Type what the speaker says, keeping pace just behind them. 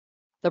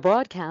The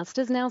broadcast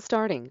is now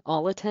starting.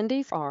 All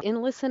attendees are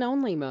in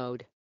listen-only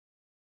mode.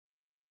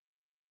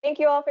 Thank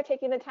you all for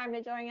taking the time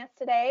to join us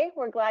today.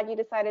 We're glad you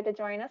decided to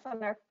join us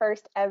on our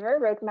first ever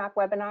roadmap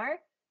webinar.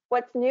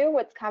 What's new,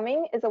 what's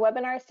coming is a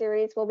webinar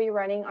series we'll be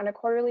running on a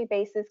quarterly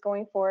basis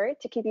going forward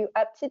to keep you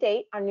up to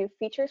date on new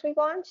features we've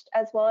launched,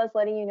 as well as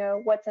letting you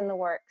know what's in the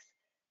works.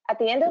 At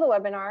the end of the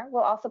webinar,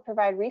 we'll also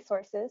provide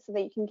resources so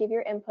that you can give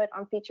your input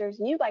on features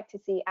you'd like to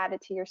see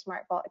added to your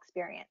SmartVault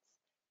experience.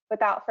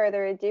 Without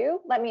further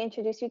ado, let me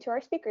introduce you to our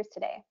speakers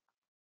today.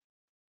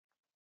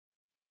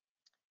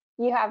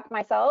 You have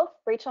myself,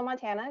 Rachel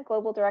Montana,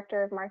 Global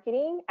Director of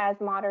Marketing,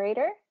 as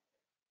moderator.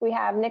 We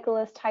have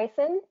Nicholas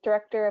Tyson,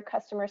 Director of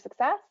Customer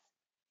Success,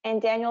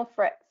 and Daniel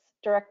Fritz,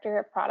 Director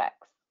of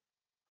Products.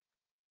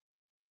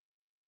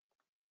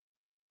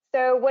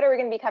 So what are we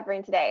going to be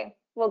covering today?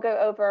 We'll go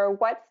over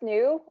what's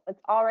new,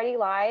 what's already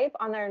live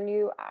on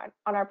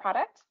our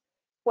product,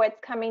 what's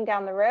coming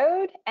down the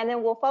road, and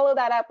then we'll follow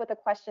that up with a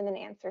question and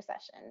answer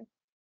session.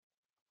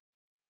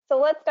 So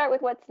let's start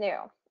with what's new,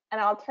 and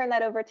I'll turn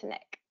that over to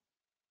Nick.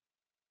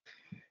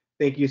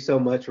 Thank you so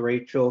much,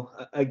 Rachel.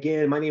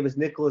 Again, my name is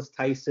Nicholas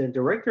Tyson,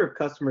 Director of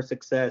Customer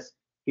Success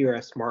here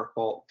at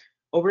SmartVault.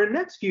 Over the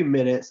next few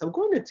minutes, I'm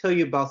going to tell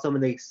you about some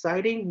of the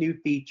exciting new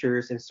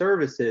features and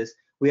services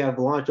we have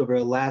launched over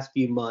the last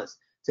few months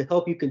to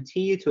help you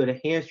continue to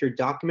enhance your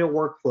document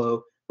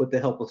workflow with the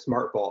help of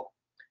SmartVault.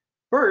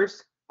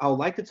 First, I would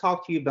like to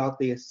talk to you about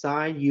the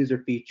assigned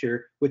user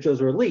feature, which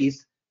was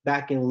released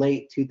back in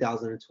late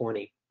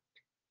 2020.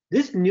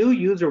 This new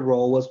user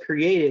role was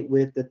created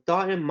with the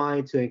thought in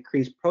mind to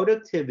increase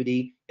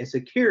productivity and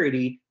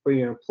security for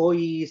your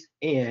employees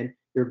and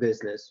your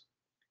business.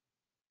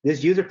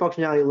 This user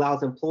functionality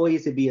allows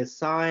employees to be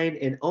assigned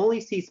and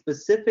only see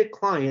specific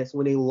clients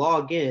when they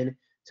log in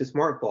to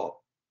SmartVault.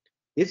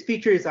 This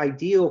feature is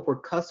ideal for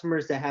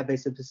customers that have a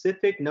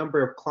specific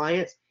number of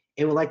clients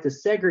and would like to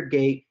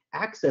segregate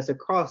access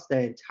across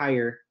that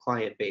entire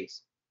client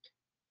base.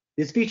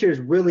 This feature is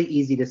really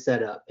easy to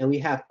set up, and we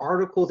have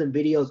articles and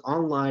videos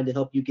online to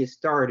help you get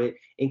started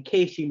in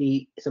case you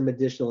need some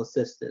additional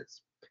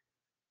assistance.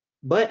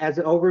 But as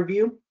an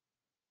overview,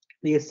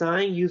 the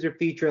assign user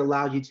feature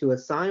allows you to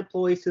assign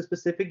employees to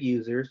specific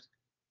users.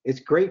 It's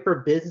great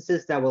for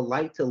businesses that would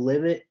like to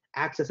limit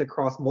access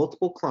across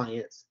multiple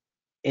clients.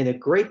 And the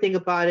great thing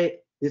about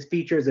it, this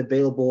feature is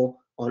available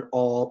on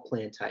all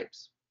plan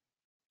types.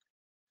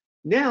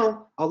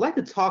 Now, I'd like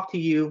to talk to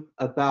you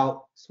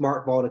about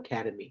SmartVault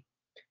Academy.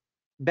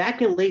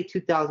 Back in late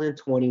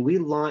 2020, we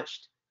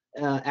launched,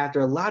 after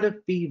a lot of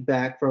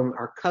feedback from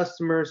our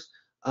customers,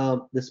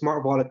 the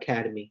SmartVault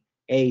Academy,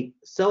 a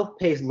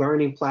self-paced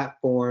learning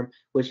platform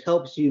which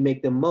helps you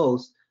make the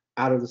most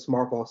out of the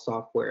SmartVault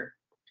software.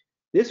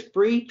 This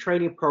free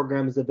training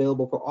program is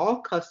available for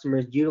all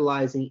customers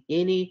utilizing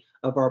any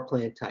of our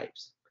plan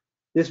types.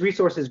 This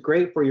resource is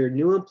great for your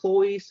new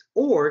employees,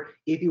 or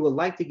if you would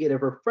like to get a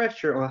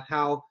refresher on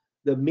how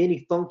the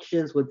many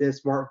functions within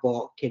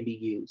SmartVault can be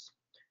used.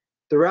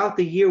 Throughout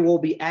the year, we'll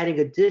be adding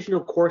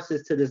additional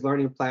courses to this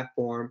learning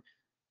platform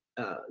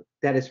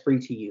that is free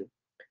to you.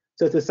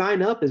 So to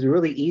sign up is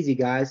really easy,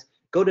 guys.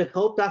 Go to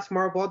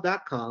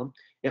help.smartvault.com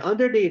and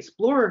under the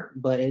Explore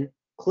button,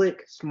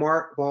 click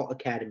SmartVault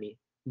Academy.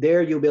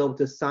 There you'll be able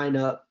to sign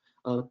up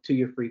to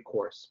your free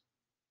course.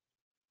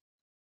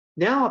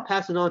 Now I'll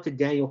pass it on to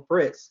Daniel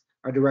Fritz,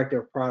 our Director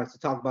of Products, to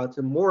talk about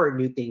some more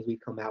new things we've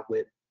come out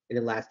with in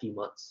the last few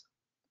months.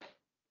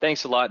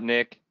 Thanks a lot,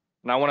 Nick.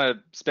 And I want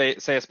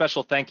to say a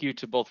special thank you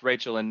to both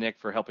Rachel and Nick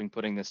for helping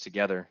putting this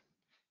together.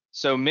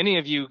 So many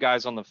of you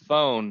guys on the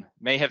phone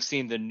may have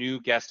seen the new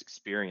guest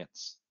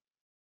experience.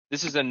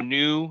 This is a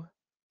new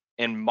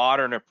and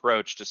modern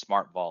approach to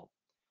SmartVault.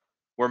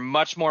 We're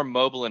much more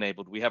mobile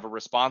enabled. We have a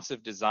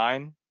responsive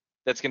design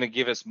that's going to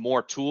give us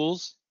more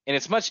tools, and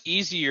it's much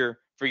easier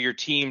for your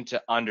team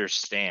to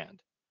understand.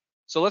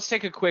 So let's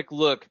take a quick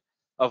look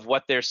of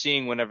what they're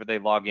seeing whenever they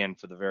log in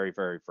for the very,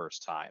 very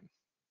first time.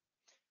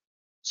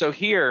 So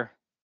here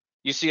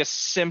you see a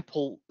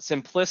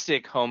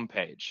simplistic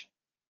homepage.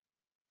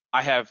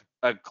 I have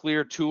a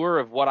clear tour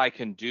of what I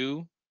can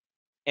do.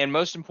 And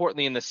most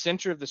importantly, in the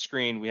center of the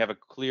screen, we have a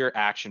clear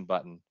action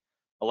button,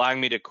 allowing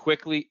me to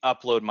quickly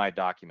upload my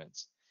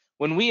documents.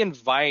 When we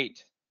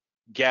invite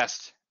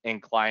guests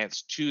and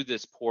clients to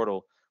this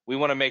portal, we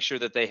want to make sure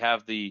that they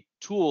have the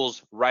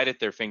tools right at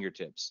their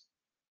fingertips.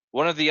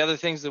 One of the other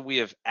things that we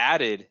have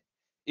added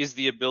is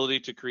the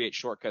ability to create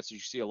shortcuts, as you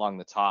see along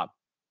the top.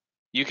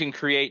 You can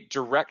create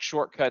direct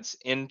shortcuts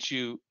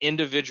into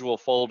individual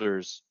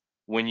folders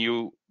when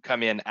you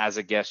come in as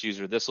a guest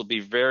user. This will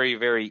be very,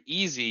 very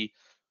easy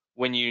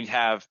when you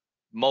have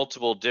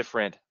multiple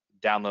different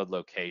download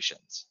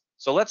locations.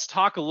 So let's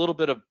talk a little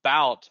bit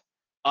about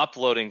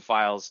uploading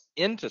files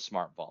into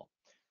SmartVault.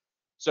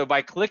 So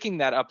by clicking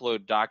that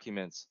Upload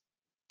Documents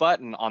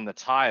button on the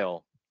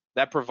tile,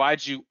 that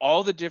provides you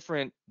all the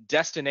different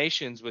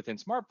destinations within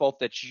SmartVault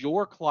that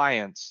your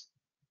clients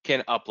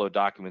can upload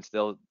documents.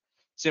 They'll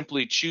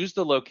simply choose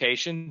the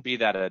location, be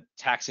that a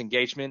tax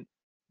engagement,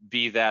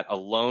 be that a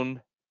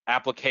loan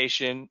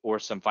application or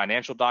some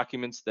financial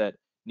documents that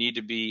need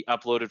to be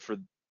uploaded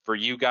for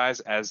you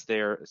guys as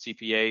their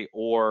CPA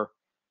or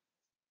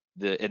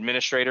the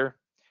administrator,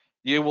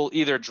 you will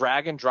either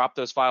drag and drop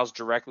those files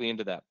directly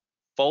into that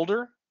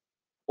folder,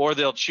 or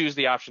they'll choose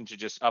the option to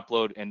just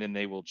upload, and then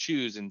they will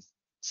choose and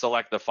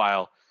select the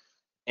file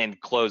and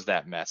close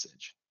that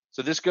message.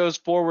 So this goes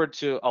forward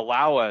to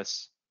allow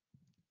us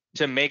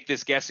to make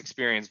this guest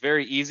experience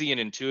very easy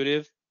and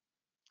intuitive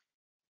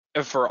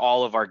for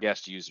all of our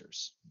guest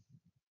users.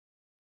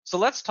 So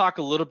let's talk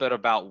a little bit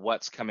about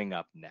what's coming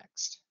up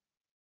next.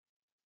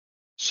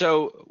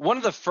 So one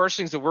of the first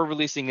things that we're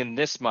releasing in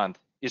this month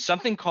is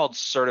something called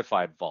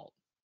Certified Vault.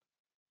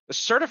 The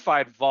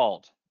Certified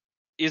Vault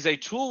is a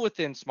tool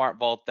within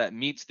SmartVault that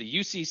meets the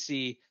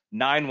UCC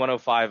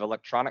 9105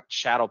 electronic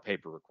chattel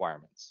paper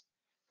requirements.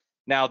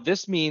 Now,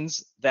 this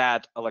means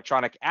that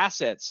electronic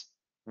assets,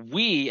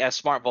 we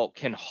as SmartVault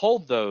can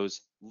hold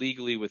those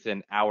legally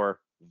within our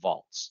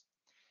vaults.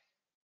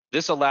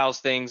 This allows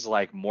things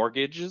like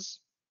mortgages,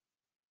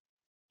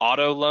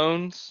 auto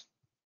loans,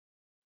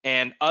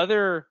 and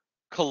other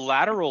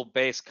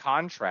collateral-based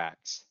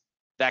contracts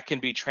that can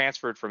be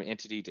transferred from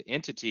entity to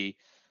entity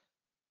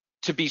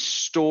to be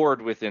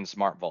stored within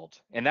SmartVault.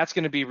 And that's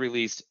going to be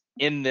released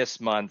in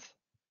this month.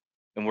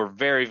 And we're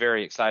very,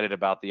 very excited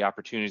about the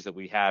opportunities that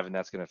we have, and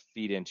that's going to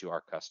feed into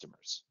our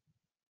customers.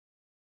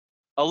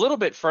 A little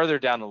bit further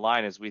down the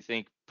line, as we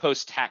think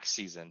post-tax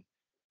season,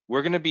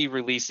 we're going to be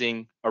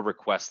releasing a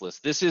request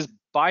list. This is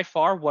by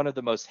far one of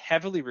the most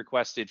heavily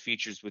requested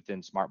features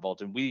within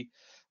SmartVault, and we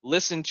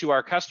listen to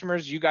our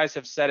customers. You guys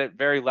have said it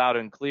very loud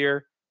and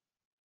clear.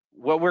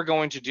 What we're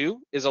going to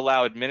do is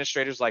allow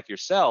administrators like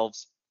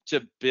yourselves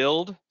to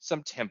build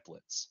some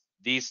templates.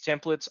 These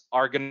templates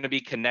are going to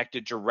be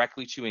connected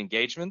directly to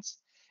engagements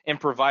and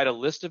provide a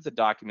list of the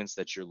documents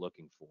that you're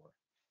looking for.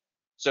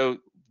 So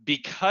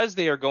because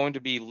they are going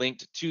to be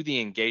linked to the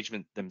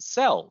engagement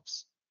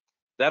themselves,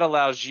 that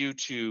allows you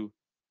to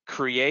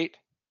create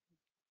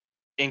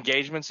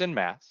engagements en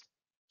masse.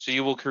 So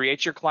you will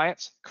create your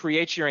clients,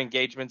 create your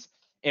engagements,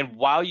 and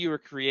while you are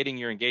creating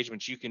your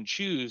engagements, you can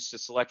choose to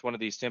select one of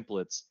these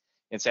templates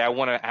and say, I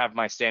want to have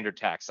my standard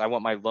tax. I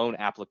want my loan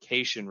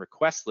application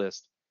request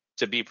list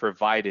to be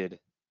provided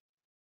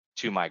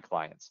to my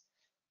clients.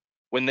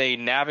 When they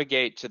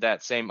navigate to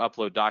that same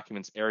upload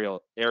documents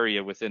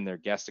area within their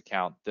guest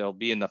account, they'll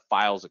be in the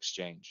files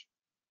exchange.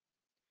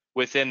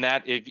 Within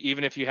that,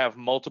 even if you have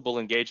multiple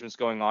engagements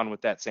going on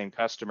with that same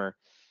customer,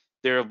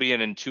 there will be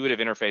an intuitive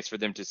interface for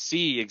them to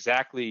see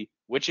exactly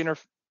which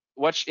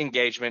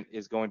engagement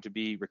is going to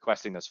be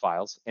requesting those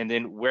files, and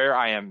then where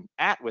I am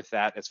at with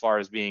that as far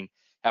as being,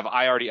 have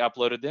I already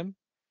uploaded them?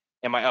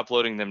 Am I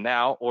uploading them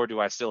now, or do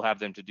I still have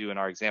them to do? In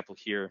our example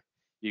here,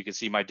 you can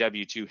see my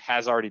W-2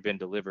 has already been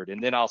delivered,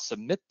 and then I'll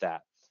submit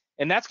that.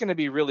 And that's going to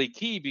be really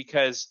key,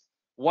 because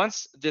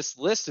once this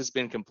list has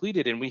been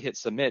completed and we hit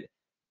submit,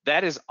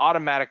 that is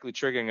automatically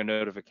triggering a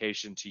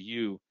notification to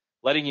you,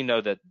 letting you know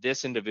that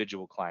this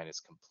individual client is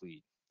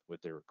complete with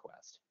their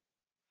request.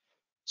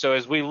 So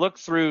as we look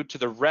through to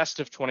the rest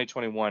of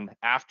 2021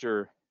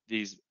 after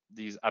these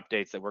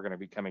updates that we're going to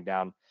be coming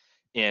down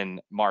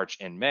in March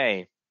and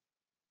May,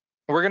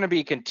 we're going to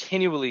be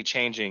continually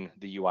changing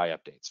the UI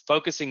updates,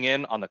 focusing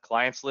in on the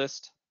clients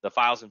list, the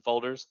files and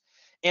folders,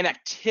 and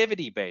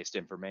activity-based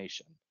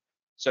information.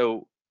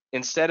 So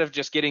instead of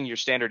just getting your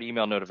standard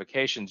email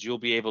notifications, you'll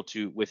be able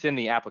to, within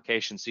the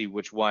application, see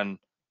which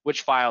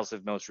files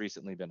have most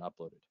recently been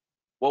uploaded.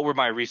 What were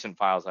my recent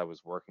files I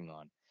was working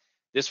on?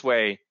 This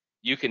way,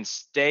 you can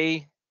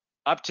stay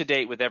up to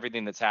date with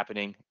everything that's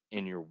happening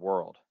in your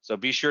world. So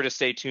be sure to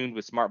stay tuned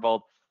with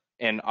SmartVault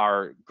and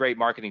our great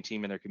marketing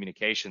team and their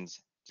communications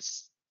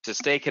to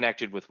stay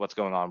connected with what's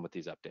going on with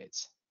these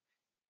updates.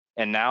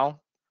 And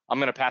now I'm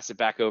going to pass it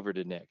back over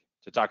to Nick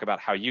to talk about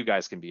how you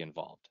guys can be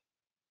involved.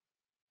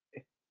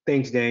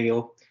 Thanks,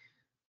 Daniel.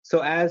 So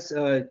as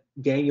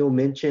Daniel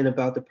mentioned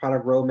about the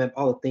product roadmap,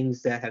 all the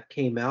things that have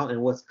came out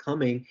and what's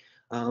coming,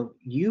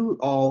 you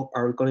all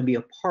are going to be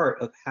a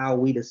part of how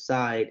we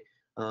decide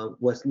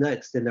what's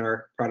next in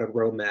our product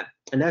roadmap.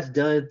 And that's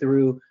done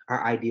through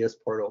our ideas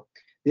portal.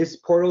 This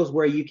portal is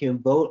where you can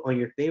vote on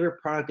your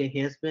favorite product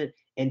enhancement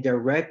and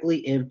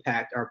directly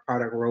impact our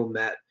product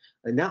roadmap,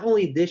 and not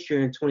only this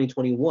year in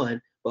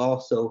 2021, but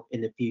also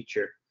in the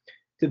future.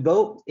 To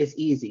vote is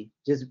easy.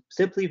 Just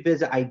simply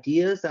visit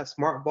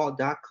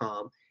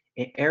ideas.smartvault.com,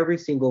 and every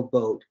single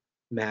vote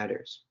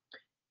matters.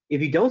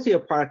 If you don't see a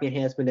product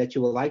enhancement that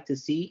you would like to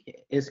see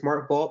in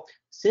SmartVault,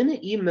 send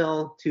an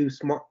email to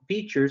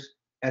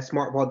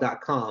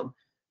features@smartvault.com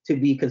to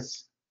be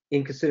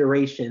in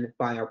consideration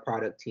by our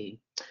product team.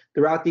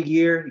 Throughout the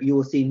year, you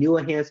will see new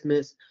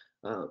enhancements,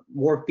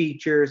 more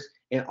features,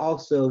 and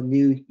also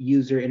new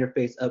user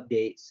interface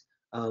updates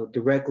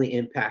directly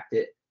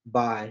impacted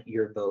by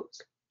your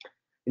votes.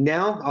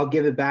 Now I'll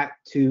give it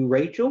back to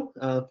Rachel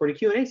for the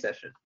Q&A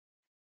session.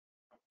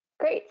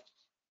 Great.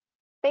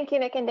 Thank you,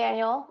 Nick and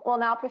Daniel. We'll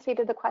now proceed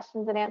to the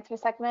questions and answer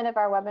segment of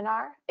our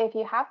webinar. If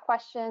you have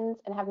questions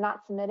and have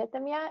not submitted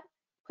them yet,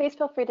 please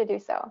feel free to do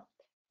so.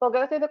 We'll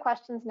go through the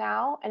questions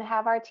now and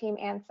have our team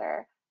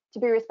answer. To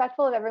be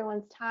respectful of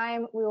everyone's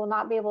time, we will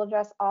not be able to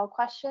address all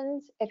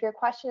questions. If your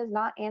question is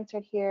not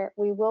answered here,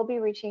 we will be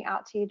reaching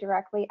out to you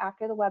directly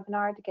after the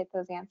webinar to get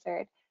those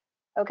answered.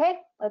 Okay,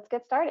 let's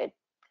get started.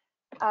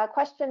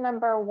 Question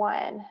number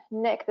 1,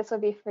 Nick, this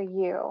would be for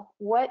you.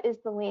 What is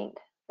the link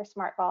for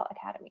SmartVault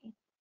Academy?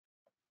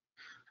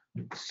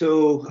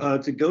 So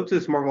to go to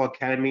the SmartVault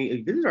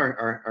Academy, visit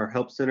our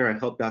help center at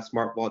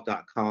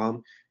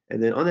help.smartvault.com.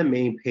 And then on the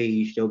main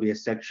page, there'll be a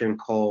section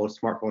called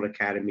SmartVault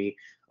Academy.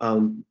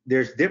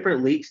 There's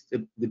different links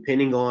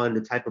depending on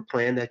the type of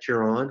plan that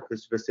you're on, the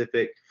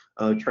specific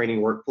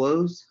training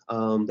workflows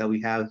that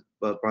we have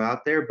brought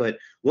out there. But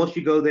once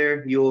you go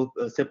there, you'll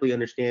simply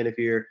understand if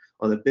you're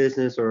on a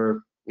business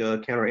or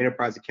account or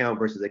enterprise account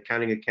versus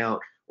accounting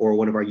account or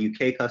one of our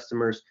UK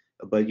customers.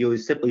 But you'll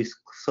simply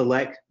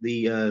select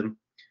the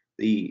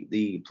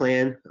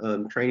plan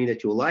training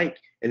that you'll like,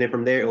 and then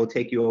from there it will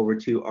take you over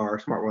to our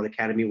SmartVault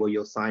Academy where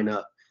you'll sign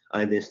up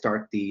and then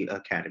start the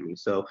academy.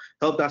 So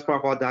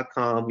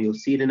help.smartvault.com, you'll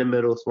see it in the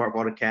middle,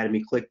 SmartVault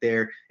Academy, click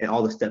there, and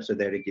all the steps are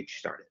there to get you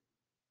started.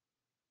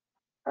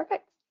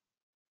 Perfect.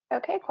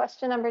 Okay,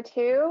 question number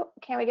 2,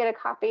 can we get a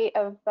copy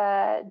of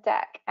the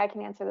deck? I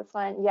can answer this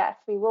one. Yes,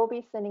 we will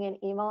be sending an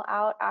email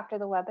out after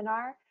the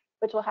webinar,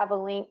 which will have a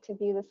link to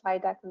view the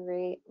slide deck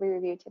we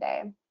reviewed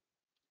today.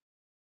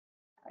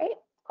 All right.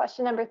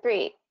 Question number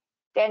 3,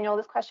 Daniel,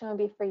 this question would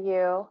be for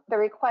you. The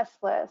request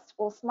list,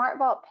 will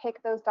SmartVault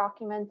pick those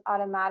documents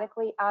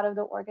automatically out of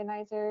the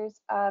organizers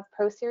of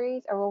Pro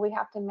Series, or will we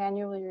have to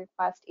manually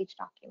request each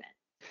document?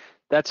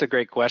 That's a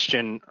great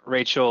question,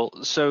 Rachel.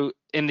 So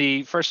in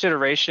the first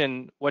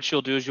iteration, what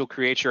you'll do is you'll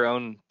create your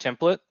own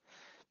template.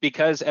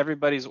 Because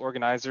everybody's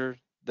organizer,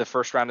 the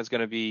first round is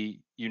going to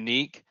be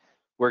unique.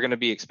 We're going to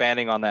be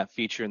expanding on that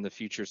feature in the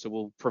future. So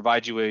we'll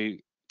provide you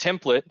a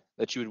template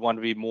that you would want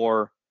to be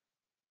more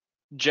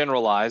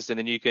generalized, and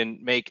then you can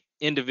make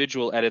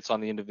individual edits on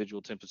the individual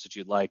templates that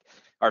you'd like.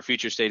 Our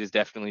future state is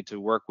definitely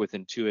to work with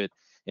Intuit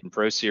and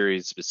Pro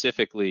Series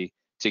specifically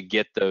to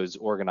get those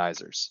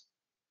organizers.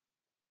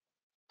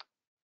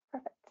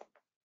 Perfect.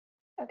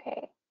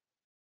 Okay.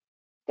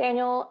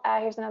 Daniel,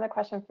 here's another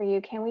question for you.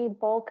 Can we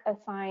bulk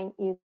assign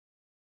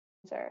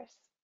users?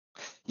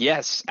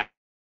 Yes,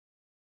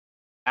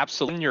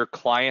 absolutely. In your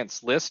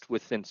clients list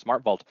within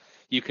SmartVault,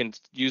 you can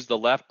use the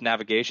left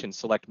navigation,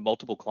 select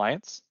multiple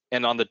clients,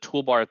 and on the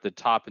toolbar at the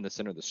top in the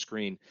center of the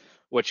screen,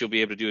 what you'll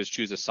be able to do is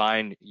choose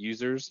assign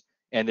users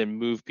and then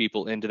move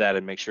people into that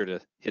and make sure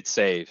to hit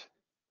save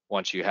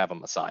once you have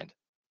them assigned.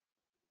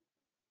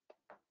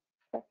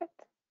 Perfect.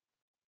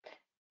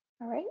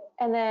 All right.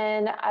 And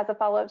then as a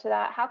follow-up to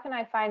that, how can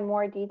I find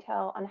more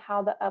detail on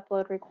how the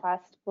upload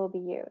request will be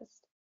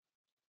used?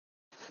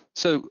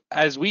 So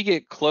as we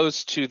get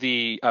close to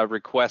the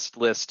request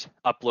list,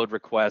 upload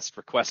request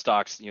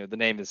docs, the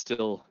name is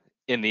still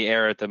in the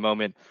air at the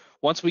moment.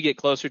 Once we get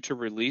closer to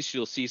release,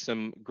 you'll see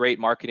some great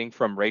marketing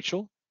from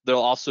Rachel.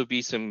 There'll also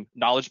be some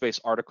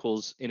knowledge-based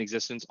articles in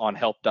existence on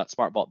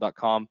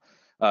help.smartvault.com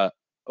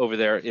over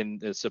there in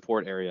the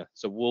support area.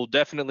 So we'll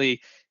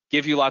definitely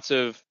give you lots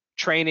of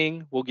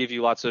training. We'll give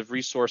you lots of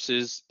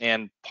resources,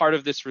 and part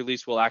of this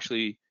release will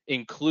actually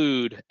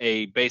include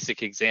a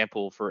basic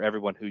example for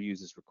everyone who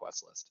uses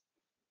request list.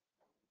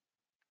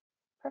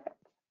 Perfect.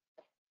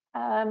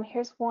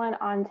 Here's one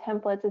on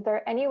templates. Is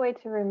there any way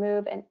to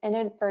remove an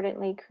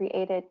inadvertently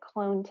created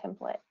clone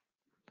template?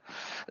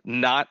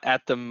 Not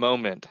at the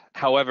moment.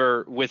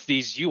 However, with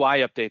these UI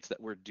updates that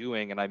we're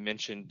doing, and I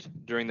mentioned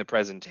during the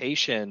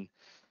presentation,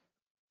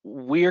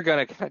 we are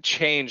going to kind of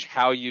change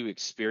how you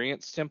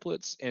experience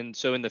templates. And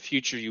so in the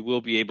future, you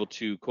will be able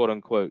to, quote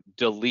unquote,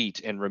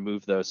 delete and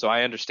remove those. So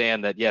I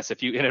understand that, yes,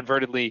 if you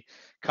inadvertently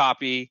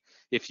copy,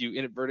 if you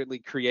inadvertently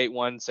create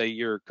one, say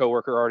your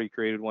coworker already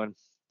created one,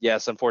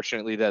 yes,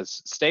 unfortunately,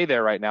 does stay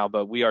there right now,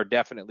 but we are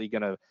definitely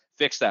going to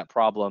fix that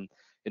problem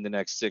in the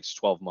next 6 to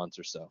 12 months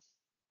or so.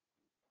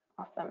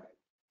 Awesome.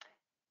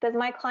 Does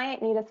my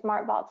client need a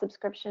SmartVault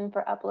subscription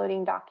for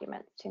uploading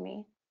documents to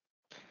me?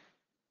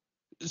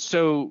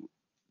 So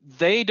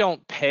they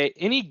don't pay,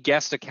 any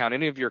guest account,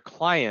 any of your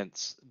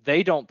clients,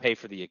 they don't pay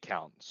for the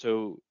account.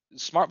 So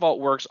SmartVault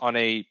works on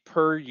a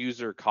per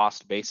user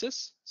cost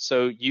basis.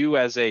 So you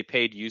as a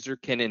paid user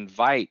can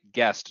invite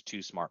guests to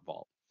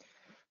SmartVault.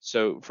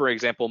 So for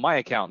example, my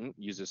accountant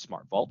uses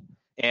SmartVault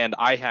and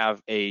I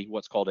have a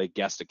what's called a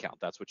guest account.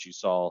 That's what you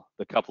saw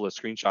the couple of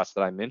screenshots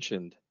that I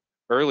mentioned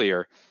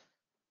earlier.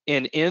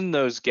 And in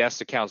those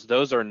guest accounts,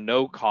 those are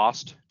no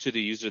cost to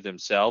the user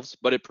themselves,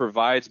 but it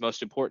provides,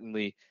 most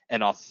importantly,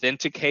 an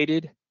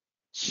authenticated,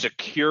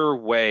 secure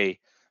way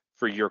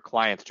for your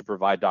clients to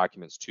provide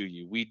documents to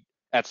you. We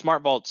at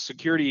SmartVault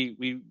Security,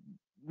 we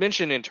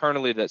mentioned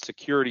internally that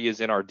security is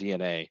in our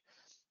DNA.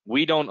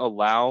 We don't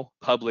allow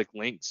public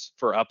links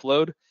for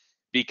upload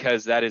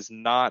because that is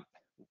not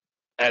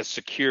as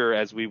secure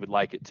as we would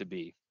like it to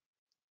be.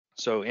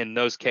 So in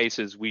those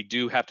cases, we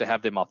do have to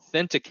have them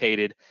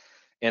authenticated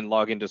and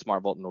log into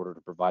SmartVault in order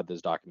to provide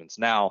those documents.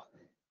 Now,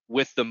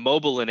 with the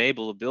mobile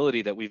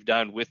enableability that we've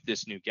done with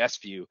this new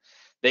guest view,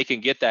 they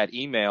can get that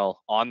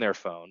email on their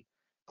phone,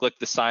 click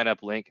the sign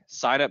up link,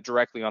 sign up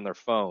directly on their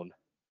phone,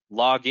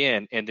 log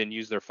in, and then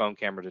use their phone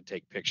camera to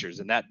take pictures.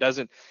 And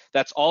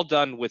that's all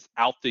done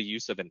without the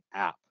use of an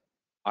app.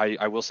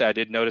 I will say I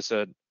did notice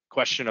a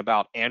question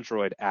about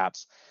Android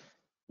apps.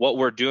 What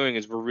we're doing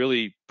is we're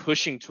really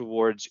pushing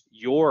towards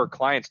your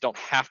clients don't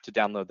have to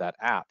download that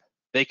app.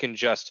 They can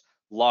just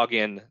log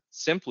in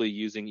simply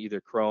using either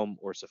Chrome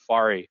or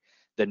Safari,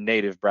 the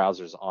native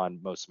browsers on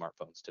most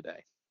smartphones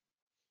today.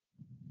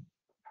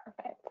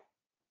 Perfect.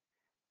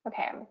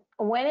 Okay,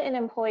 when an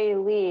employee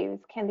leaves,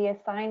 can the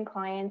assigned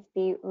clients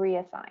be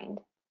reassigned?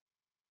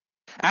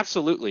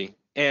 Absolutely.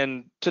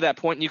 And to that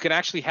point, you can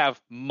actually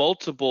have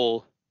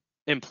multiple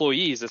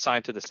employees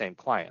assigned to the same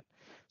client.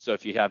 So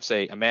if you have,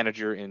 say, a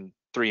manager and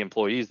 3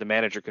 employees, the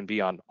manager can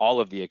be on all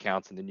of the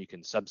accounts, and then you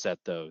can subset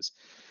those.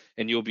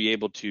 And you'll be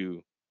able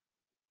to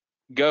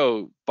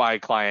go by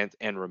client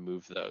and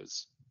remove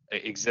those.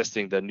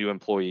 Existing, the new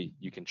employee,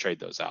 you can trade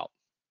those out.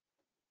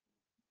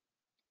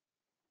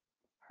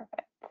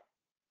 Perfect.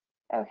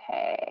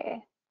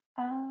 Okay.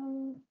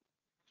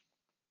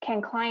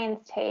 Can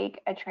clients take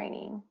a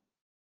training?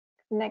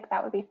 Nick,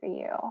 that would be for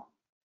you.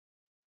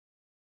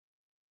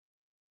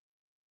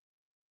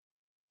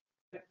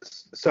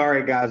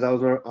 Sorry, guys, I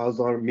was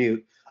on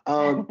mute.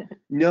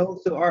 No,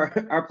 so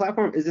our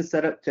platform isn't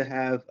set up to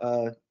have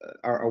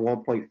our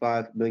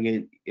 1.5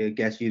 million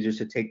guest users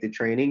to take the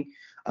training,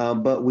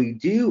 but we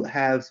do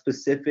have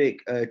specific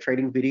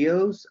training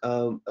videos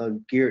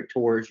geared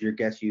towards your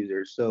guest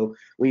users. So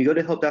when you go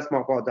to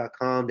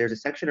help.smartvault.com, there's a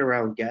section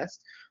around guests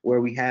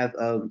where we have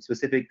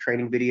specific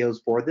training videos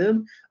for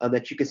them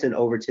that you can send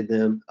over to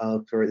them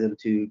for them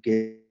to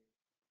get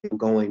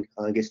going,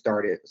 get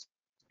started,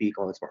 speak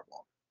on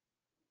SmartVault.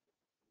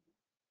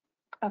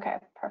 Okay,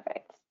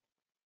 perfect.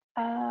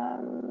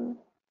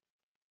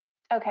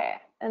 Okay,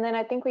 and then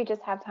I think we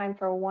just have time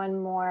for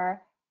one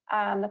more.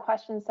 The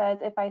question says,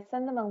 if I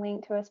send them a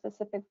link to a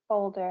specific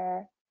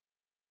folder,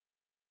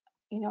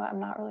 you know, I'm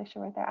not really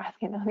sure what they're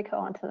asking. Let me go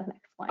on to the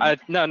next one.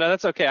 No,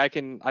 that's okay. I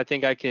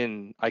think I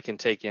can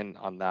take in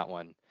on that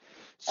one.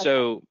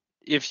 So Okay.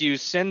 if you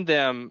send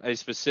them a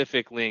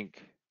specific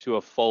link to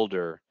a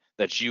folder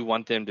that you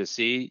want them to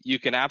see, you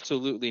can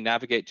absolutely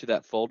navigate to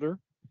that folder,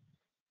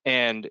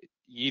 and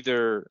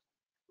either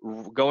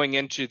going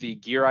into the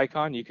gear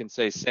icon, you can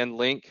say send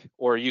link,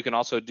 or you can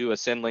also do a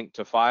send link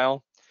to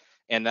file,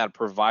 and that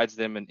provides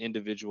them an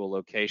individual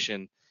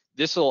location.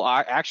 This will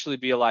actually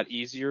be a lot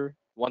easier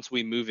once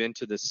we move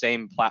into the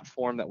same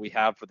platform that we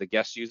have for the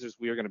guest users.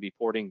 We are going to be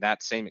porting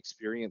that same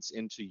experience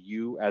into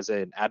you as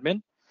an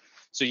admin.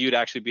 So you'd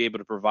actually be able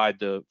to provide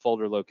the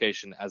folder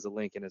location as a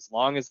link. And as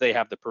long as they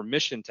have the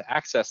permission to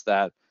access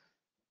that,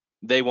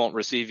 they won't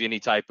receive any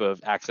type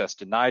of access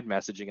denied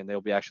messaging, and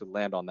they'll be actually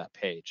land on that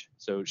page.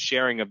 So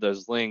sharing of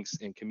those links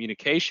and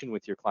communication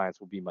with your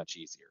clients will be much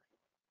easier.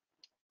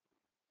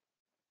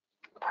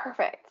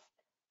 Perfect.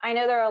 I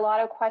know there are a lot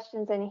of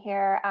questions in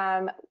here.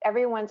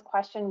 Everyone's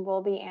question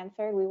will be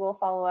answered. We will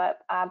follow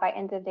up by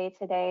end of day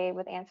today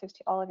with answers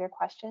to all of your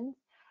questions.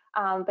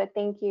 But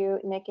thank you,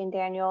 Nick and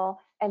Daniel,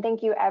 and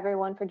thank you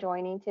everyone for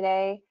joining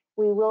today.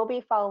 We will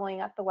be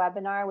following up the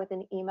webinar with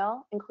an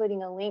email,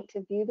 including a link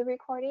to view the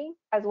recording,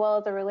 as well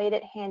as a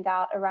related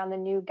handout around the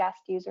new guest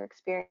user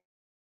experience.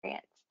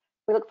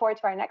 We look forward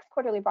to our next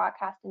quarterly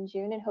broadcast in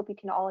June and hope you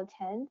can all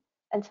attend.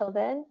 Until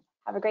then,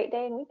 have a great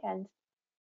day and weekend.